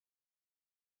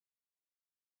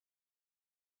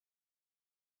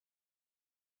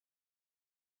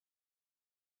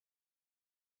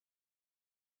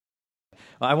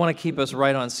I want to keep us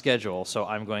right on schedule, so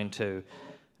I'm going to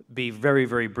be very,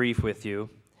 very brief with you.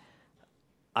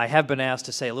 I have been asked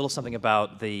to say a little something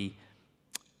about the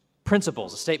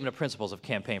principles, the statement of principles of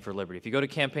Campaign for Liberty. If you go to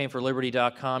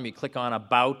campaignforliberty.com, you click on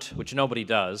About, which nobody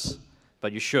does,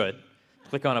 but you should.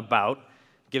 Click on About,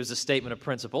 gives a statement of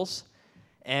principles,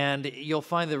 and you'll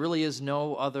find there really is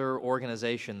no other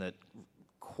organization that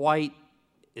quite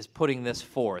is putting this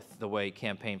forth the way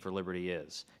Campaign for Liberty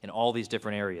is in all these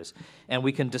different areas. And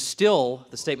we can distill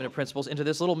the statement of principles into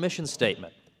this little mission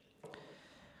statement,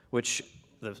 which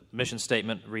the mission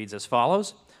statement reads as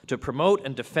follows: to promote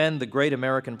and defend the great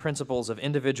American principles of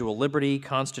individual liberty,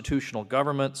 constitutional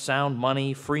government, sound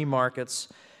money, free markets,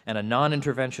 and a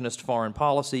non-interventionist foreign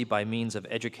policy by means of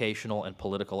educational and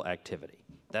political activity.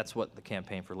 That's what the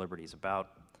Campaign for Liberty is about.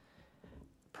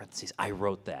 Parentheses, I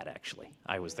wrote that, actually.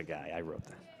 I was the guy. I wrote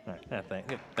that. All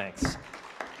right. Thanks.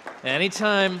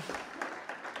 Anytime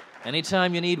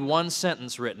you need one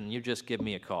sentence written, you just give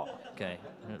me a call, okay?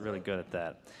 I'm really good at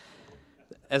that.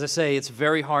 As I say, it's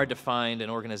very hard to find an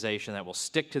organization that will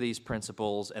stick to these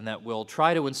principles and that will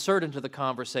try to insert into the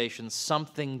conversation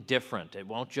something different. It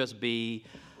won't just be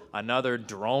another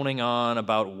droning on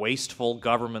about wasteful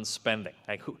government spending.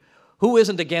 Like, who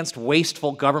isn't against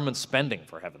wasteful government spending,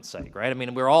 for heaven's sake, right? I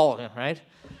mean, we're all, right?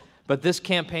 But this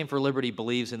Campaign for Liberty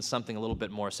believes in something a little bit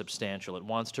more substantial. It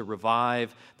wants to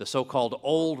revive the so-called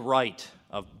old right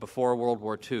of before World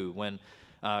War II, when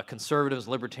conservatives,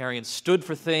 libertarians stood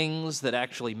for things that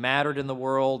actually mattered in the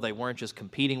world. They weren't just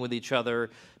competing with each other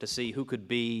to see who could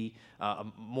be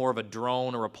more of a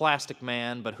drone or a plastic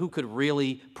man, but who could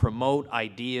really promote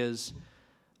ideas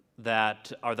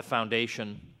that are the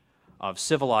foundation of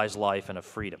civilized life and of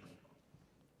freedom.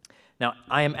 Now,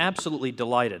 I am absolutely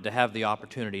delighted to have the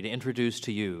opportunity to introduce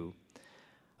to you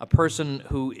a person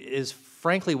who is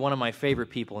frankly one of my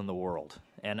favorite people in the world.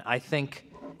 And I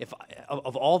think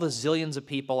of all the zillions of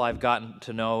people I've gotten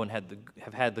to know and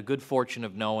have had the good fortune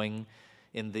of knowing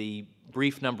in the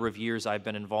brief number of years I've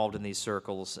been involved in these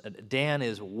circles, Dan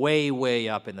is way, way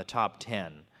up in the top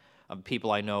 10 of people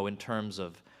I know in terms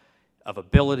of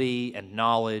ability and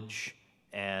knowledge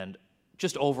and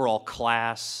just overall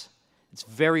class. It's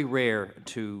very rare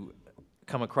to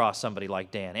come across somebody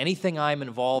like Dan. Anything I'm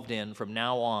involved in from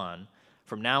now on,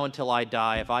 from now until I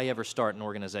die, if I ever start an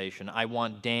organization, I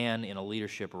want Dan in a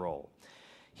leadership role.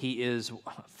 He is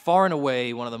far and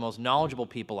away one of the most knowledgeable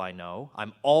people I know.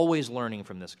 I'm always learning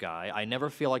from this guy. I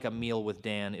never feel like a meal with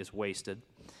Dan is wasted.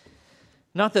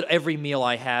 Not that every meal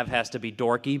I have has to be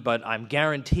dorky, but I'm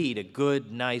guaranteed a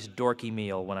good, nice, dorky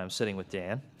meal when I'm sitting with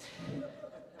Dan.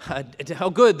 How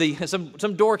good, some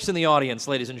dorks in the audience,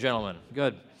 ladies and gentlemen.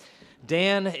 Good.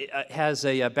 Dan has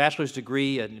a bachelor's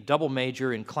degree, a double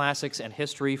major in classics and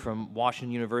history from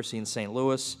Washington University in St.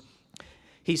 Louis.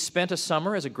 He spent a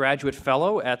summer as a graduate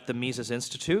fellow at the Mises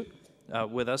Institute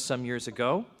with us some years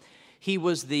ago. He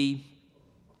was the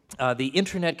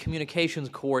Internet Communications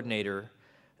Coordinator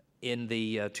in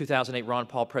the 2008 Ron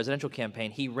Paul presidential campaign.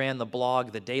 He ran the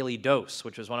blog The Daily Dose,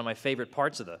 which was one of my favorite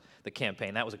parts of the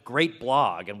campaign. That was a great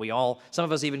blog, and some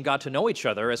of us even got to know each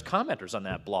other as commenters on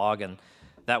that blog, and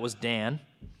that was Dan.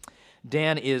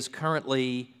 Dan is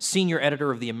currently senior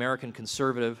editor of the American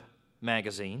Conservative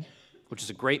magazine, which is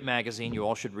a great magazine you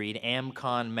all should read,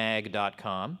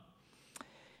 amconmag.com.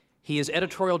 He is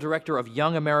editorial director of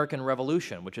Young American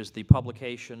Revolution, which is the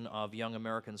publication of Young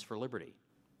Americans for Liberty.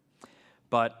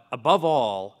 But above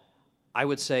all, I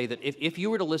would say that if you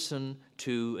were to listen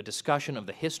to a discussion of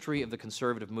the history of the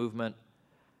conservative movement,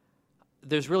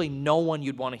 there's really no one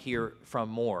you'd want to hear from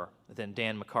more than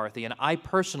Dan McCarthy. And I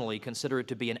personally consider it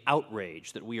to be an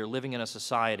outrage that we are living in a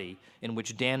society in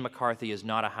which Dan McCarthy is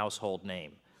not a household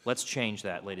name. Let's change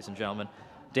that, ladies and gentlemen.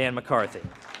 Dan McCarthy.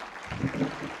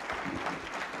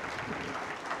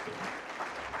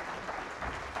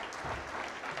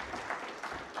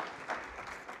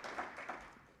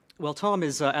 Well, Tom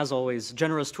is, as always,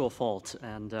 generous to a fault,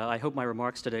 and I hope my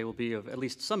remarks today will be of at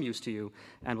least some use to you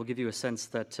and will give you a sense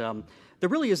that there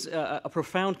really is a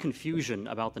profound confusion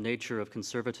about the nature of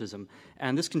conservatism,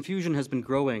 and this confusion has been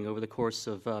growing over the course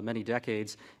of many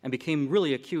decades and became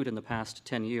really acute in the past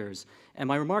 10 years. And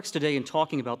my remarks today in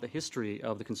talking about the history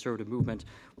of the conservative movement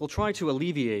will try to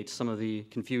alleviate some of the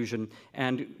confusion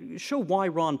and show why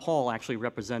Ron Paul actually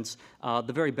represents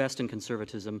the very best in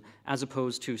conservatism, as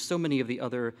opposed to so many of the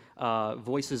other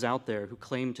voices out there who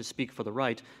claim to speak for the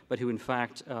right, but who in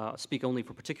fact speak only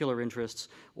for particular interests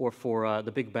or for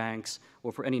the big banks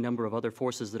or for any number of other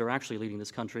forces that are actually leading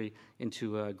this country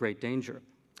into great danger.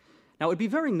 Now, it'd be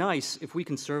very nice if we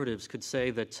conservatives could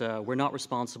say that we're not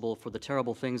responsible for the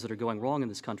terrible things that are going wrong in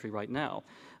this country right now.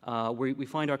 We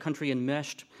find our country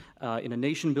enmeshed in a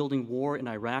nation-building war in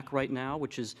Iraq right now,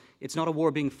 it's not a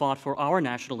war being fought for our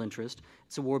national interest.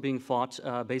 It's a war being fought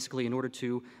basically in order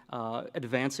to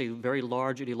advance a very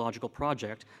large ideological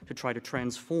project to try to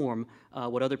transform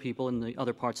what other people in the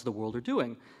other parts of the world are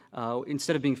doing.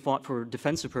 Instead of being fought for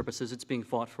defensive purposes, it's being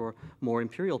fought for more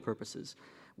imperial purposes.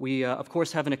 We, of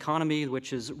course, have an economy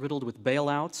which is riddled with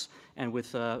bailouts and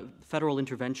with federal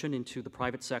intervention into the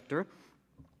private sector.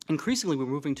 Increasingly, we're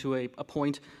moving to a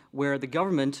point where the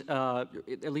government,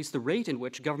 at least the rate in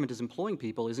which government is employing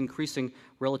people, is increasing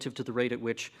relative to the rate at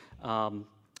which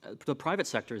the private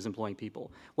sector is employing people.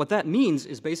 What that means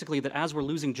is basically that as we're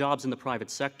losing jobs in the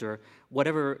private sector,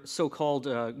 whatever so-called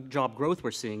job growth we're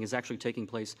seeing is actually taking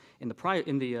place in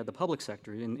the public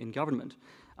sector, in government.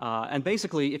 And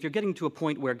basically, if you're getting to a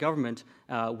point where government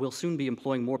will soon be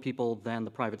employing more people than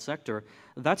the private sector,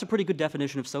 that's a pretty good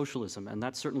definition of socialism, and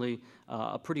that's certainly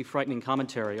a pretty frightening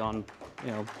commentary on,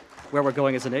 where we're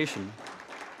going as a nation.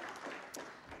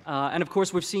 And of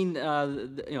course, we've seen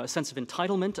a sense of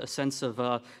entitlement, a sense of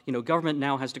government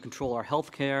now has to control our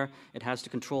health care, it has to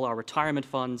control our retirement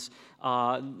funds.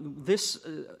 This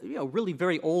really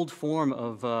very old form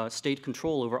of state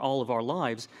control over all of our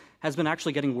lives has been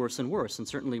actually getting worse and worse. And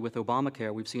certainly with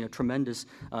Obamacare, we've seen a tremendous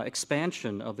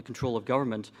expansion of the control of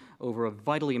government over a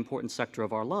vitally important sector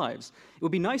of our lives. It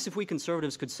would be nice if we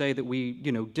conservatives could say that we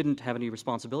didn't have any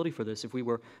responsibility for this, if we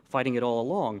were fighting it all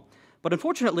along. But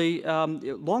unfortunately,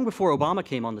 long before Obama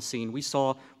came on the scene, we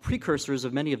saw precursors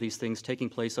of many of these things taking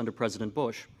place under President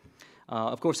Bush.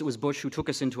 Of course, it was Bush who took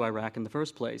us into Iraq in the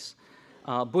first place.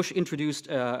 Bush introduced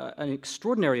an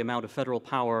extraordinary amount of federal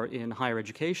power in higher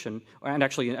education, and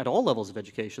actually at all levels of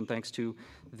education, thanks to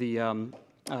the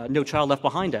No Child Left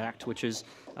Behind Act, which is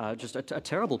just a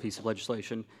terrible piece of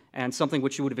legislation, and something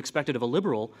which you would have expected of a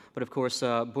liberal, but of course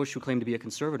Bush, who claimed to be a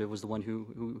conservative, was the one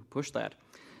who pushed that.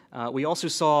 We also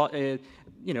saw,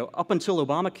 up until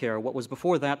Obamacare, what was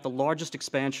before that the largest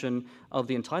expansion of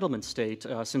the entitlement state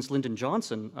since Lyndon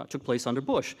Johnson took place under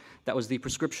Bush. That was the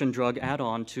prescription drug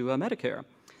add-on to Medicare.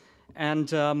 And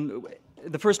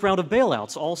the first round of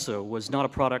bailouts also was not a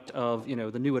product of the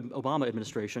new Obama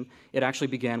administration. It actually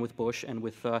began with Bush and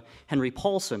with Henry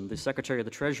Paulson, the Secretary of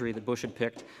the Treasury that Bush had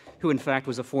picked, who in fact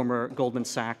was a former Goldman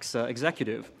Sachs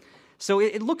executive. So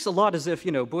it looks a lot as if,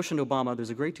 Bush and Obama,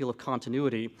 there's a great deal of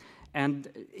continuity. And,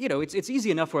 it's easy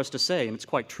enough for us to say, and it's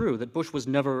quite true, that Bush was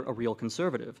never a real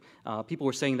conservative. People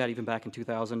were saying that even back in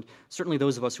 2000. Certainly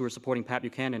those of us who were supporting Pat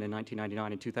Buchanan in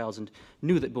 1999 and 2000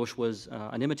 knew that Bush was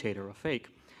an imitator, a fake.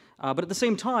 But at the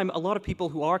same time, a lot of people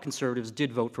who are conservatives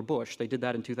did vote for Bush. They did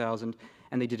that in 2000,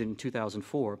 and they did it in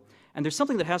 2004. And there's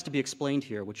something that has to be explained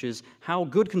here, which is how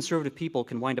good conservative people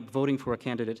can wind up voting for a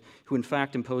candidate who in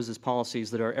fact imposes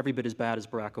policies that are every bit as bad as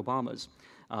Barack Obama's.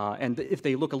 And if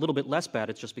they look a little bit less bad,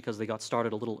 it's just because they got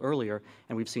started a little earlier,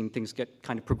 and we've seen things get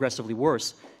kind of progressively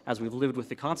worse as we've lived with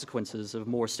the consequences of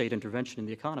more state intervention in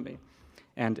the economy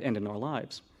and in our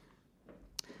lives.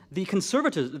 The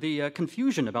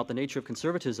confusion about the nature of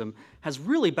conservatism has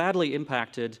really badly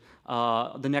impacted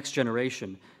the next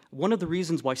generation. One of the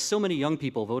reasons why so many young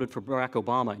people voted for Barack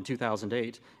Obama in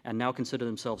 2008 and now consider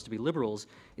themselves to be liberals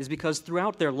is because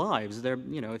throughout their lives,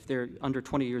 if they're under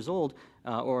 20 years old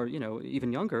or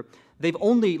even younger, they've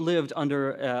only lived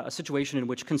under a situation in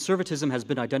which conservatism has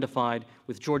been identified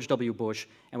with George W. Bush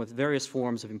and with various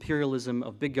forms of imperialism,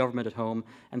 of big government at home,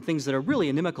 and things that are really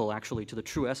inimical, actually, to the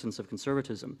true essence of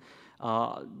conservatism.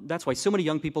 That's why so many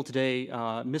young people today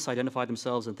misidentify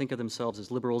themselves and think of themselves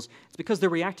as liberals. It's because they're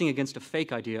reacting against a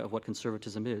fake idea of what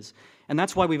conservatism is. And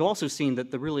that's why we've also seen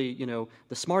that the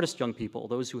smartest young people,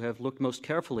 those who have looked most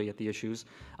carefully at the issues,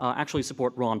 actually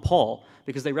support Ron Paul,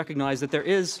 because they recognize that there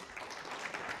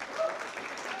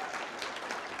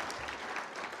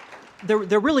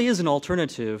really is an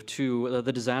alternative to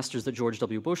the disasters that George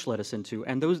W. Bush led us into,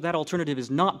 and that alternative is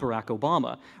not Barack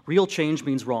Obama. Real change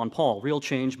means Ron Paul. Real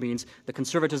change means the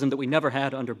conservatism that we never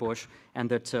had under Bush and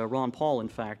that Ron Paul, in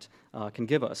fact, can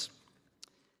give us.